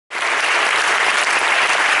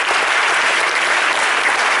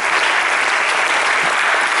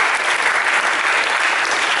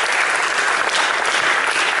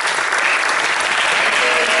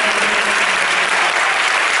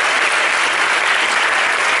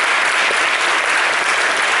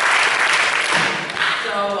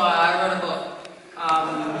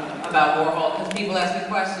ask me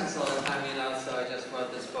questions all the time, you know, so I just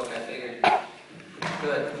wrote this book, I figured.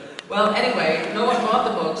 Good. Well, anyway, no one bought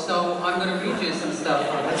the book, so I'm going to read you some stuff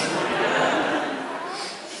from it.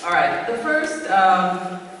 All right, the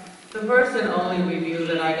first and only review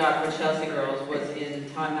that I got for Chelsea Girls was in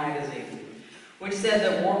Time magazine, which said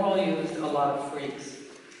that Warhol used a lot of freaks.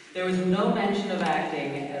 There was no mention of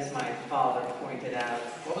acting, as my father pointed out.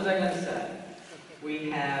 What was I going to say?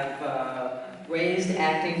 We have raised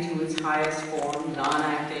acting to its highest form,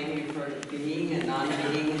 non-acting. You've heard of being and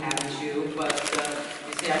non-being, haven't you? But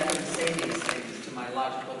you see, I couldn't say these things to my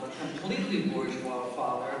logical but completely bourgeois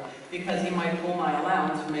father because he might pull my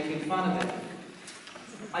allowance for making fun of him.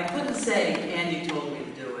 I couldn't say, Andy told me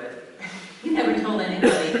to do it. He never told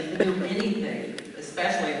anybody to do anything,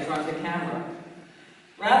 especially in front of the camera.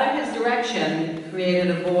 Rather, his direction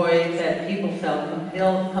created a void that people felt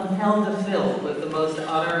compelled to fill with the most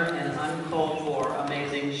utter and uncalled for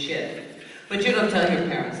amazing shit. But you don't tell your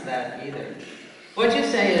parents that either. What you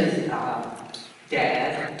say is,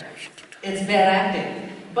 Dad, it's bad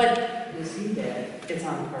acting. But, you see, Dad, it's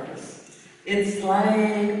on purpose. It's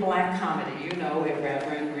like black comedy, you know,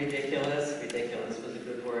 irreverent, ridiculous. Ridiculous was a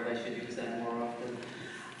good word, I should use that more often.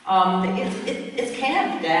 It's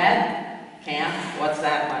camp, Dad. Camp? What's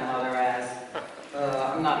that, my mother asked.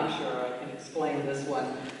 I'm not sure I can explain this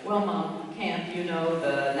one. Well, Mom, camp, you know,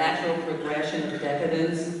 the natural progression of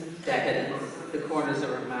decadence. Decadence. The corners of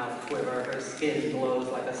her mouth quiver, her skin glows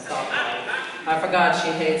like a stoplight. I forgot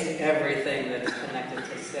she hates everything that's connected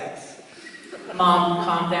to sex. Mom,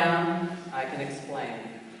 calm down. I can explain.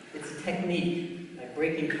 It's a technique, like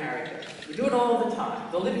breaking character. We do it all the time.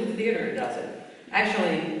 The Living Theater does it.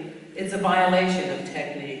 Actually, it's a violation of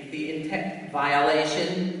technique.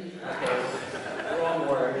 Violation? Okay, wrong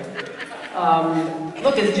word.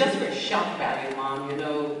 Look, it's just for shock value, Mom. You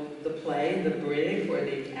know, the play, the brig, where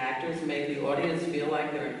the actors make the audience feel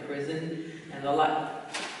like they're in prison, and the like.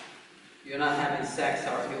 You're not having sex,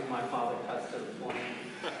 are you? My father cuts to the point.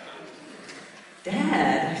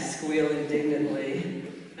 Dad, I squeal indignantly.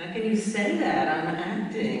 How can you say that? I'm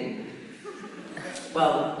acting.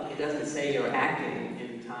 Well, it doesn't say you're acting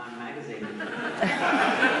in Time magazine.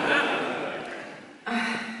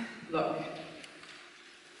 Look,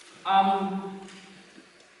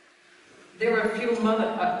 there were a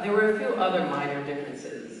few other minor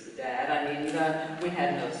differences, Dad. I mean, we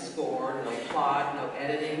had no score, no plot, no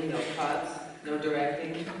editing, no cuts, no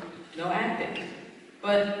directing, no acting.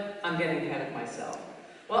 But I'm getting ahead of myself.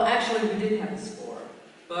 Well, actually, we did have a score,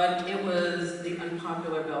 but it was the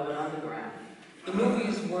unpopular Velvet Underground. The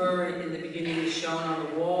movies were, in the beginning, shown on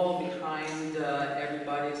the wall behind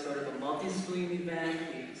everybody, sort of a multi-screen event,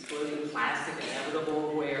 the exploding plastic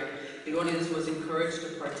inevitable, where the audience was encouraged to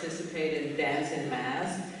participate and dance in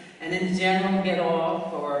mass, and in general get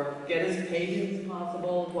off or get as paid as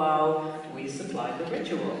possible while we supplied the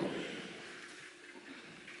ritual.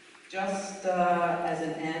 Just as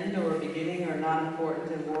an end or a beginning are not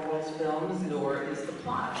important in Warhol's films, nor is the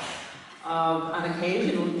plot. On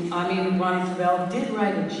occasion, Ronnie Tavel did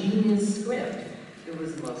write a genius script. It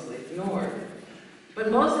was mostly ignored.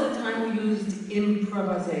 But most of the time we used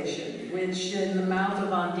improvisation, which in the mouth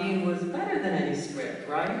of Undine was better than any script,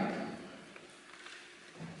 right?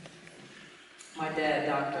 My dad,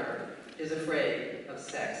 doctor, is afraid of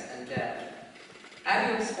sex and death. How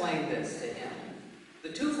do you explain this to him? The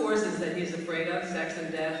two forces that he's afraid of, sex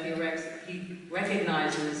and death, he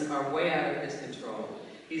recognizes are way out of his control.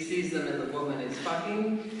 He sees them in the woman he's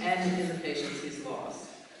fucking and in the patients he's lost.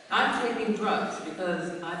 I'm taking drugs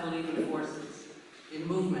because I believe in forces, in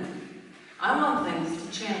movement. I want things to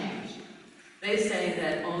change. They say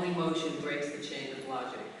that only motion breaks the chain of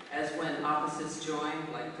logic, as when opposites join,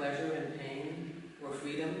 like pleasure and pain, or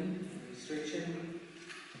freedom and restriction.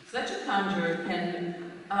 Such a conjure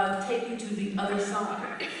can take you to the other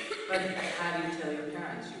side, but how do you tell your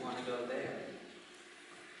parents you want to go there?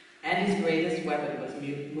 Andy's greatest weapon was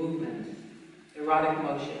movement, erotic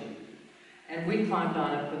motion, and we climbed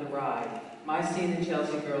on it for the ride. My scene in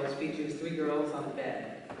Chelsea Girls features 3 girls on a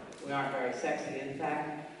bed. We aren't very sexy. In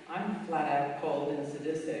fact, I'm flat out cold and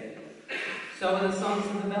sadistic. So are the songs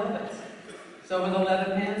of the Velvets. So were the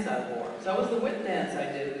leather pants I wore. So was the whip dance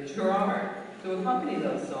I did with Gerard to accompany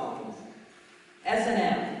those songs.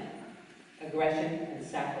 S&M, aggression and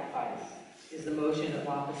sacrifice, is the motion of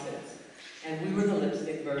opposites. And we were the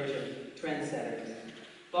lipstick virgin, trendsetters.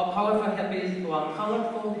 While colorful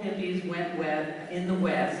hippies went in the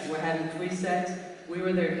West were having free sex, we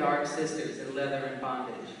were their dark sisters in leather and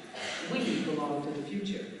bondage. We belonged to the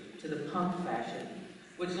future, to the punk fashion,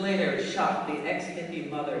 which later shocked the ex-hippie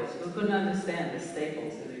mothers who couldn't understand the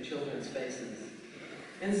staples in their children's faces.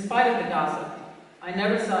 In spite of the gossip, I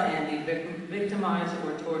never saw Andy victimize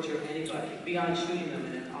or torture anybody beyond shooting them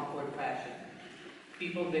in an awkward fashion.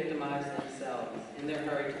 People victimize themselves in their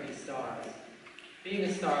hurry to be stars. Being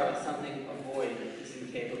a star is something a void is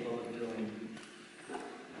incapable of doing.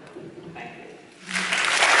 Thank you.